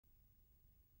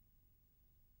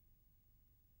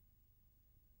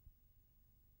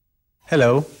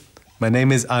Hello, my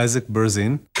name is Isaac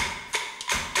Berzin.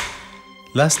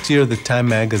 Last year, the Time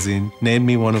magazine named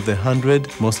me one of the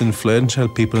 100 most influential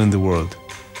people in the world.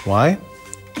 Why?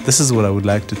 This is what I would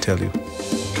like to tell you.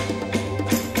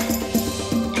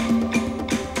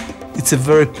 It's a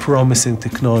very promising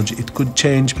technology. It could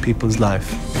change people's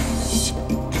life.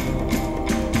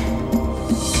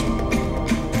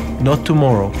 Not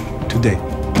tomorrow, today.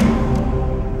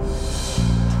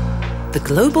 The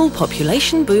global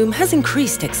population boom has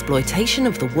increased exploitation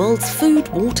of the world's food,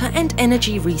 water and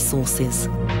energy resources.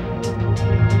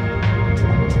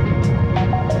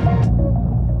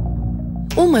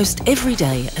 Almost every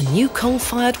day, a new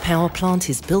coal-fired power plant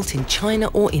is built in China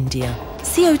or India.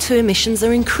 CO2 emissions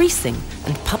are increasing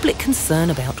and public concern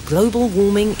about global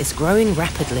warming is growing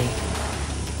rapidly.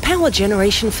 Power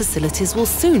generation facilities will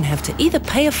soon have to either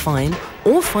pay a fine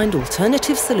or find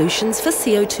alternative solutions for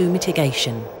CO2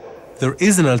 mitigation. There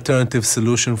is an alternative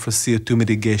solution for CO2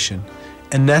 mitigation,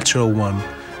 a natural one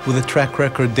with a track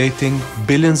record dating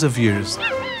billions of years.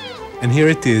 And here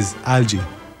it is, algae,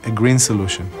 a green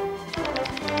solution.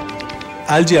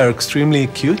 Algae are extremely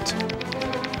cute.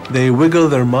 They wiggle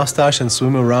their mustache and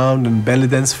swim around and belly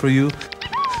dance for you.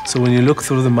 So when you look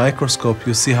through the microscope,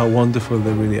 you see how wonderful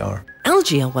they really are.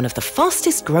 Algae are one of the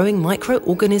fastest growing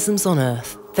microorganisms on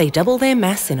Earth. They double their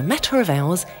mass in a matter of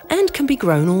hours and can be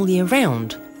grown all year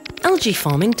round. Algae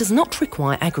farming does not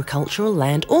require agricultural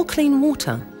land or clean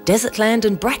water. Desert land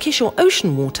and brackish or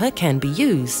ocean water can be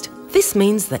used. This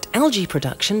means that algae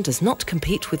production does not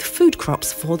compete with food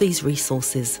crops for these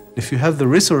resources. If you have the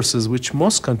resources which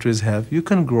most countries have, you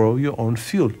can grow your own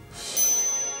fuel.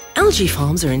 Algae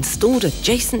farms are installed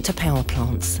adjacent to power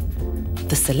plants.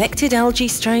 The selected algae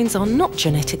strains are not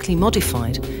genetically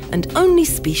modified, and only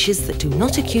species that do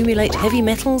not accumulate heavy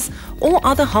metals or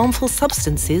other harmful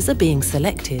substances are being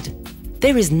selected.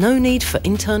 There is no need for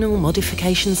internal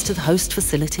modifications to the host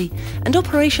facility, and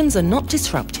operations are not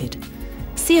disrupted.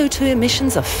 CO2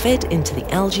 emissions are fed into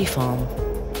the algae farm.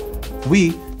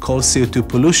 We call CO2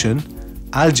 pollution,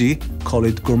 algae call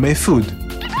it gourmet food.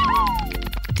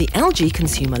 The algae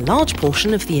consume a large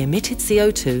portion of the emitted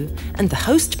CO2, and the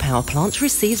host power plant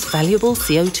receives valuable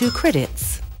CO2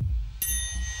 credits.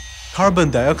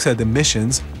 Carbon dioxide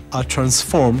emissions are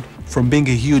transformed from being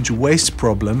a huge waste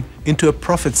problem into a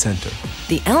profit center.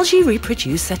 The algae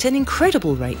reproduce at an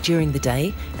incredible rate during the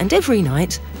day, and every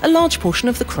night a large portion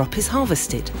of the crop is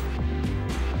harvested.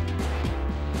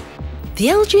 The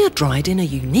algae are dried in a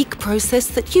unique process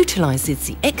that utilizes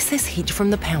the excess heat from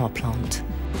the power plant.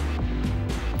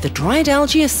 The dried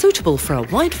algae are suitable for a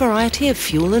wide variety of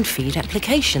fuel and feed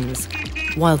applications.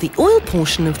 While the oil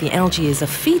portion of the algae is a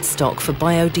feedstock for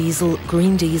biodiesel,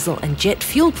 green diesel and jet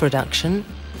fuel production,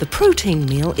 the protein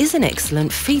meal is an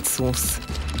excellent feed source.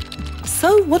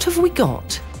 So what have we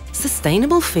got?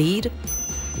 Sustainable feed,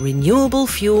 renewable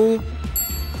fuel,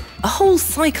 a whole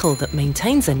cycle that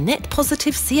maintains a net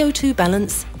positive CO2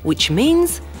 balance, which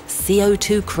means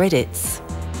CO2 credits.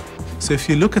 So if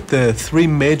you look at the three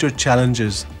major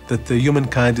challenges that the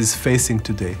humankind is facing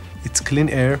today, it's clean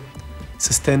air,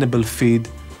 sustainable feed,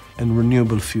 and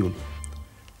renewable fuel.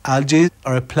 Algae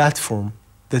are a platform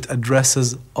that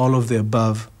addresses all of the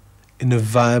above in a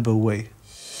viable way.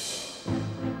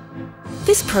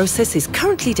 This process is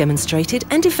currently demonstrated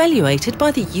and evaluated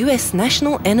by the US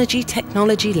National Energy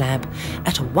Technology Lab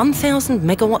at a 1,000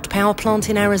 megawatt power plant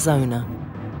in Arizona.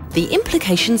 The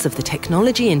implications of the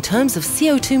technology in terms of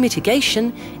CO2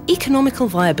 mitigation, economical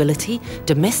viability,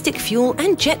 domestic fuel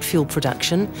and jet fuel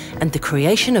production, and the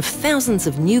creation of thousands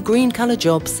of new green-collar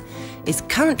jobs is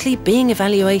currently being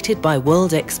evaluated by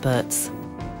world experts.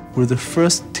 We're the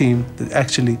first team that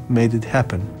actually made it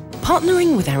happen.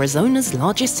 Partnering with Arizona's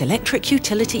largest electric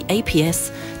utility,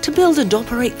 APS, to build and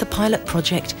operate the pilot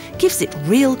project gives it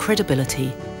real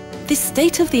credibility. This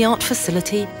state-of-the-art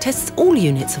facility tests all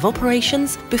units of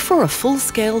operations before a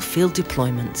full-scale field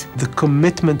deployment. The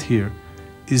commitment here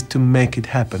is to make it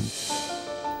happen.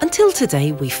 Until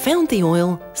today, we found the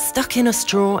oil, stuck in a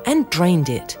straw and drained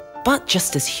it. But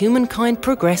just as humankind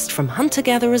progressed from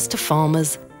hunter-gatherers to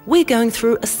farmers, we're going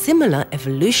through a similar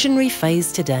evolutionary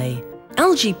phase today.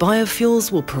 Algae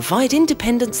biofuels will provide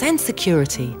independence and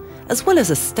security, as well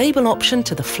as a stable option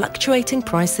to the fluctuating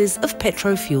prices of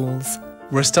petrofuels.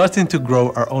 We're starting to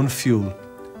grow our own fuel.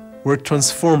 We're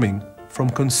transforming from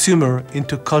consumer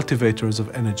into cultivators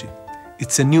of energy.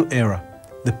 It's a new era,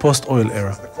 the post-oil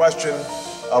era. The question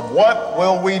of what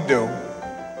will we do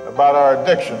about our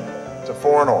addiction to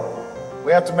foreign oil?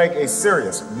 We have to make a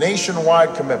serious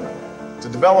nationwide commitment to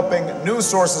developing new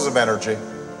sources of energy,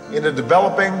 into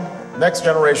developing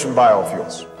next-generation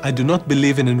biofuels. I do not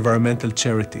believe in environmental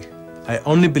charity. I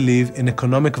only believe in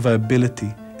economic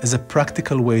viability as a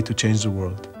practical way to change the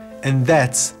world. And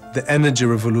that's the energy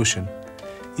revolution.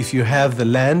 If you have the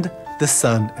land, the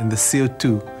sun, and the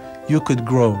CO2, you could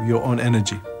grow your own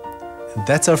energy. And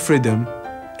that's our freedom,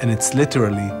 and it's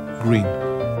literally green.